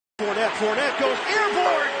Fournette goes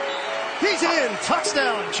airborne. He's in.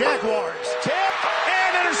 Touchdown, Jaguars. Tip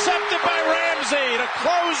and intercepted by Ramsey to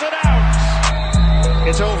close it out.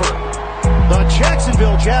 It's over. The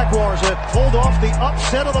Jacksonville Jaguars have pulled off the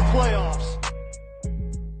upset of the playoffs.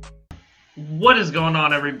 What is going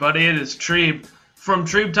on, everybody? It is Treeb from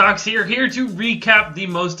Treeb Talks here to recap the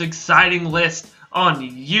most exciting list on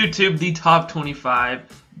YouTube, the top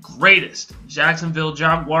 25 greatest Jacksonville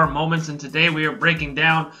Jaguar moments, and today we are breaking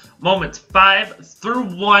down moments 5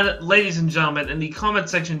 through 1. Ladies and gentlemen, in the comment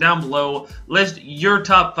section down below, list your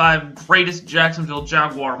top 5 greatest Jacksonville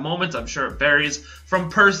Jaguar moments. I'm sure it varies from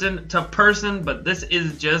person to person, but this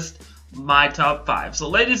is just my top 5. So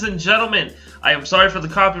ladies and gentlemen, I am sorry for the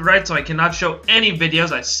copyright, so I cannot show any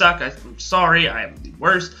videos. I suck. I'm sorry. I am the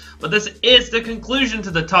worst. But this is the conclusion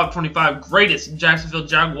to the top 25 greatest Jacksonville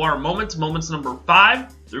Jaguar moments. Moments number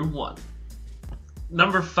 5 through 1.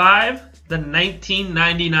 Number 5, the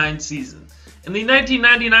 1999 season. In the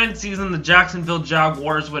 1999 season, the Jacksonville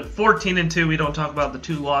Jaguars went 14-2. We don't talk about the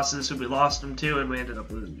 2 losses who we lost them to, and we ended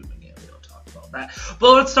up losing them again. We don't talk about that.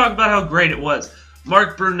 But let's talk about how great it was.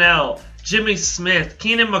 Mark Brunnell, Jimmy Smith,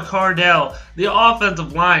 Keenan McCardell, the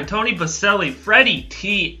offensive line, Tony Baselli, Freddie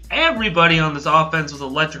T. Everybody on this offense was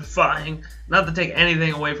electrifying. Not to take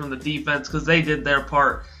anything away from the defense, because they did their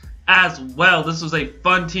part as well. This was a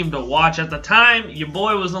fun team to watch. At the time, your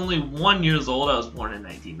boy was only 1 year old. I was born in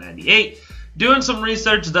 1998. Doing some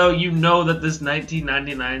research, though, you know that this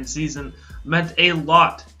 1999 season meant a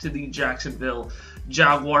lot to the Jacksonville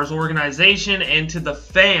Jaguars organization and to the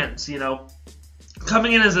fans, you know.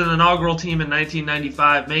 Coming in as an inaugural team in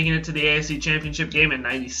 1995, making it to the AFC Championship game in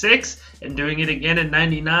 96, and doing it again in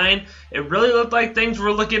 99, it really looked like things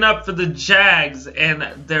were looking up for the Jags and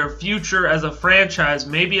their future as a franchise.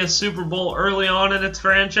 Maybe a Super Bowl early on in its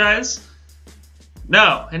franchise?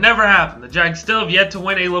 No, it never happened. The Jags still have yet to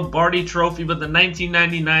win a Lombardi trophy, but the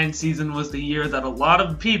 1999 season was the year that a lot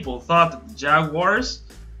of people thought that the Jaguars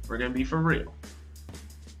were going to be for real.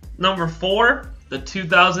 Number 4. The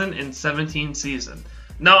 2017 season.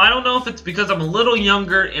 Now, I don't know if it's because I'm a little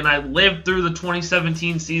younger and I lived through the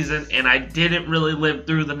 2017 season and I didn't really live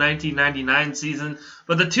through the 1999 season,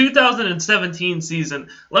 but the 2017 season,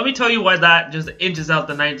 let me tell you why that just inches out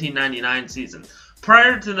the 1999 season.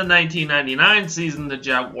 Prior to the 1999 season, the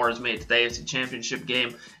Jaguars made it to the AFC Championship game.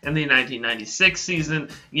 In the 1996 season,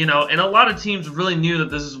 you know, and a lot of teams really knew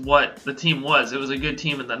that this is what the team was. It was a good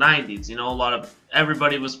team in the 90s. You know,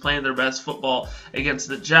 everybody was playing their best football against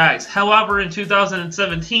the Jags. However, in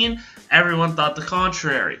 2017, everyone thought the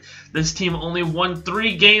contrary. This team only won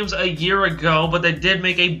 3 games a year ago, but they did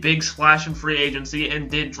make a big splash in free agency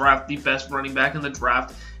and did draft the best running back in the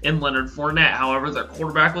draft in Leonard Fournette. However, their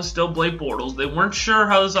quarterback was still Blake Bortles. They weren't sure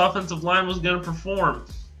how this offensive line was going to perform.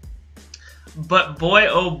 But boy,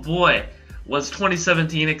 oh boy, was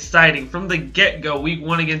 2017 exciting. From the get-go, Week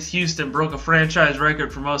 1 against Houston broke a franchise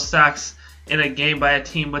record for most sacks in a game by a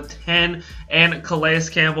team with 10, and Calais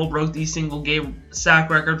Campbell broke the single-game sack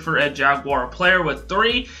record for a Jaguar player with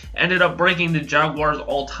 3, ended up breaking the Jaguars'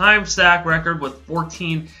 all-time sack record with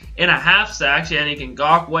 14.5 sacks. Yannick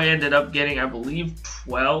Ngakoue ended up getting, I believe,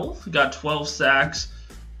 12. Got 12 sacks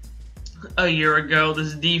a year ago.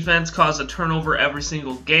 This defense caused a turnover every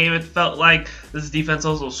single game. It felt like this defense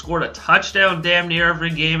also scored a touchdown damn near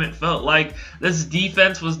every game. It felt like this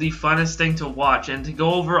defense was the funnest thing to watch, and to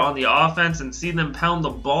go over on the offense and see them pound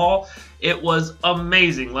the ball, it was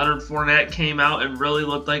amazing. Leonard Fournette came out and really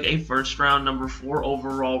looked like a first-round number 4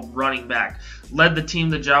 overall running back. Led the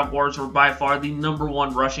team. The Jaguars were by far the number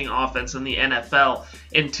 1 rushing offense in the NFL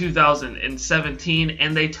in 2017,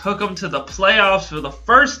 and they took them to the playoffs for the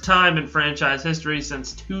first time in franchise history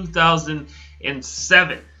since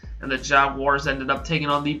 2007. And the Jaguars ended up taking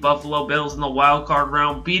on the Buffalo Bills in the wild card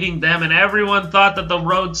round, beating them, and everyone thought that the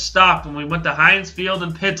road stopped when we went to Heinz Field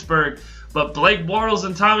in Pittsburgh. But Blake Bortles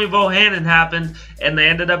and Tommy Bohannon happened, and they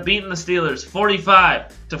ended up beating the Steelers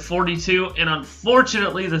 45-42. And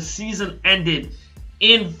unfortunately, the season ended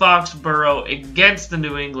in Foxborough against the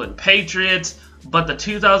New England Patriots. But the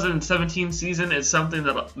 2017 season is something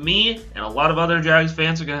that me and a lot of other Jags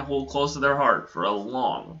fans are going to hold close to their heart for a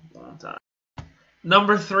long, long time.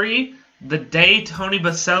 Number 3, the day Tony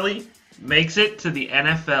Baselli makes it to the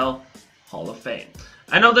NFL Hall of Fame.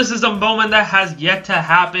 I know this is a moment that has yet to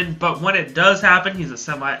happen, but when it does happen, he is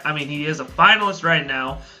a finalist right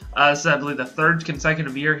now. This is, I believe, the 3rd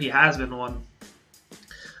consecutive year he has been one.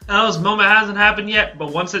 I know this moment hasn't happened yet,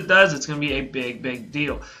 but once it does, it's going to be a big, big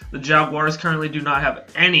deal. The Jaguars currently do not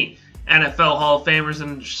have any NFL Hall of Famers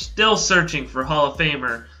and are still searching for Hall of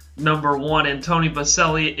Famer number 1, and Tony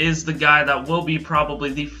Boselli is the guy that will be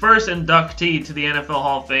probably the first inductee to the NFL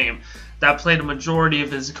Hall of Fame that played a majority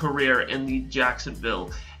of his career in the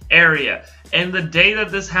Jacksonville area. And the day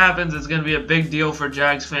that this happens is going to be a big deal for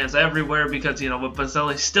Jags fans everywhere, because, you know, what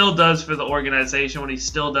Boselli still does for the organization, what he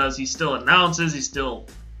still does, he still announces, he still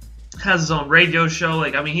has his own radio show.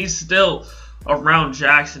 Like, I mean, he's still around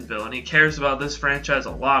Jacksonville, and he cares about this franchise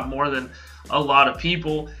a lot more than a lot of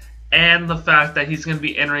people. And the fact that he's going to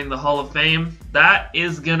be entering the Hall of Fame, that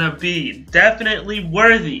is going to be definitely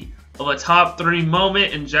worthy of a top 3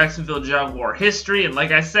 moment in Jacksonville Jaguar history. And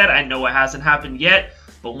like I said, I know it hasn't happened yet,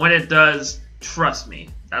 but when it does, trust me,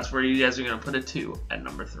 that's where you guys are going to put a 2 at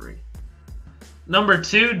number 3. Number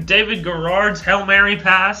 2, David Garrard's Hail Mary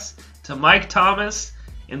pass to Mike Thomas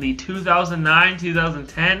in the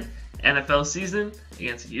 2009-2010 NFL season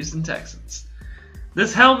against the Houston Texans.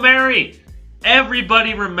 This Hail Mary,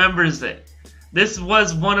 everybody remembers it. This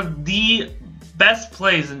was one of the best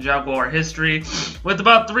plays in Jaguar history. With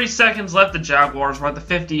about 3 seconds left, the Jaguars were at the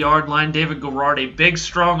 50-yard line. David Garrard, a big,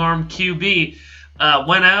 strong-arm QB,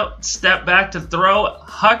 went out, stepped back to throw,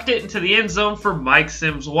 hucked it into the end zone for Mike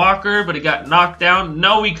Sims Walker, but he got knocked down.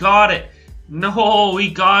 No, he caught it. No, he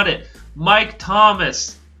got it. Mike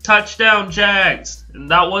Thomas, touchdown Jags, and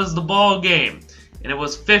that was the ball game. And it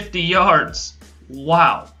was 50 yards.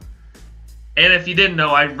 Wow. And if you didn't know,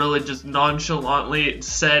 I really just nonchalantly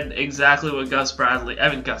said exactly what Gus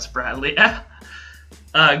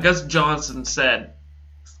Johnson said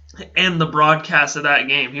in the broadcast of that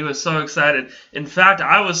game. He was so excited. In fact,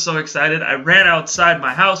 I was so excited, I ran outside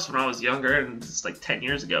my house when I was younger, and it's like 10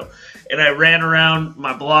 years ago, and I ran around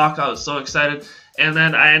my block. I was so excited. And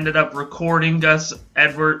then I ended up recording Gus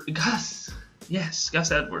Edwards. Is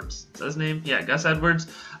that his name? Yeah, Gus Edwards.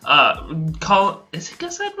 Is it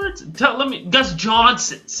Gus Edwards? Gus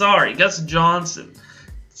Johnson. Sorry, Gus Johnson.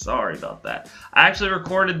 Sorry about that. I actually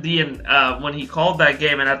recorded when he called that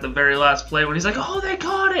game, and at the very last play, when he's like, "Oh, they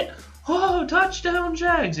caught it! Oh, touchdown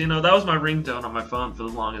Jags!" You know, that was my ringtone on my phone for the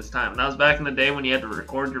longest time. And that was back in the day when you had to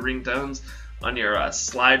record your ringtones on your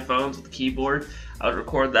slide phones with the keyboard. I would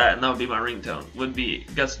record that, and that would be my ringtone. Would be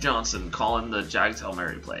Gus Johnson calling the Jags Hail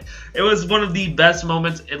Mary play. It was one of the best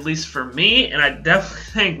moments, at least for me, and I definitely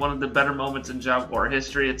think one of the better moments in Jaguar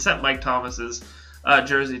history. It sent Mike Thomas's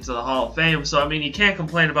jersey to the Hall of Fame, so I mean, you can't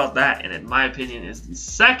complain about that. And in my opinion, is the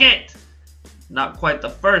second, not quite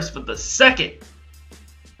the first, but the second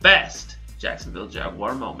best Jacksonville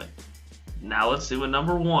Jaguar moment. Now let's see what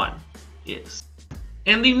number 1 is.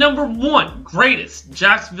 And the number 1 greatest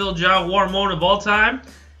Jacksonville Jaguar moment of all time,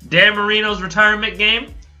 Dan Marino's retirement game,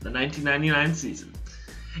 the 1999 season.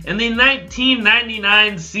 In the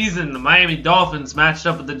 1999 season, the Miami Dolphins matched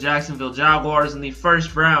up with the Jacksonville Jaguars in the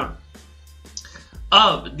first round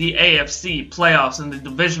of the AFC playoffs in the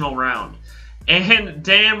divisional round. And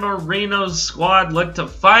Dan Marino's squad looked to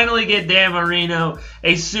finally get Dan Marino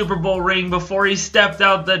a Super Bowl ring before he stepped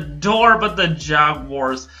out the door, but the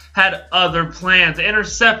Jaguars had other plans,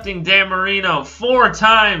 intercepting Dan Marino 4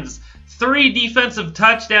 times, 3 defensive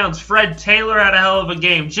touchdowns. Fred Taylor had a hell of a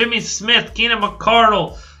game. Jimmy Smith, Keenan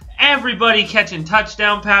McCardle, everybody catching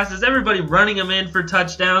touchdown passes, everybody running them in for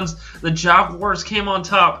touchdowns. The Jaguars came on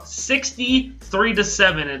top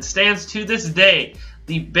 63-7. It stands to this day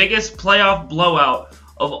the biggest playoff blowout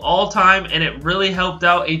of all time, and it really helped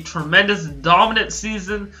out a tremendous dominant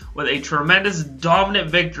season with a tremendous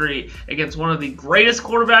dominant victory against one of the greatest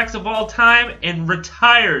quarterbacks of all time, and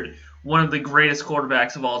retired one of the greatest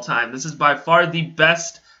quarterbacks of all time. This is by far the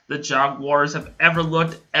best the Jaguars have ever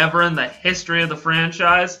looked ever in the history of the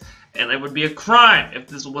franchise, and it would be a crime if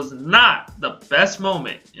this was not the best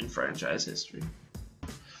moment in franchise history.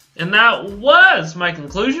 And that was my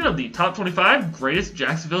conclusion of the top 25 greatest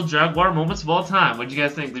Jacksonville Jaguar moments of all time. What did you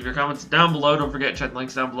guys think? Leave your comments down below. Don't forget to check the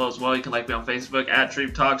links down below as well. You can like me on Facebook at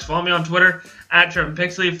Treeb Talks. Follow me on Twitter at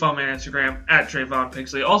TrevonPixley. Follow me on Instagram at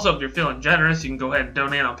TrayvonPixley. Also, if you're feeling generous, you can go ahead and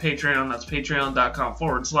donate on Patreon. That's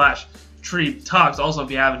patreon.com/Treeb Talks. Also,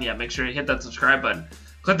 if you haven't yet, make sure you hit that subscribe button.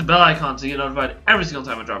 Click the bell icon so you get notified every single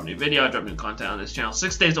time I drop a new video. I drop new content on this channel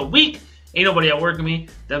 6 days a week. Ain't nobody outworking me.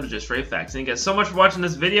 Them are just straight facts. Thank you guys so much for watching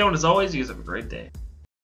this video, and as always, you guys have a great day.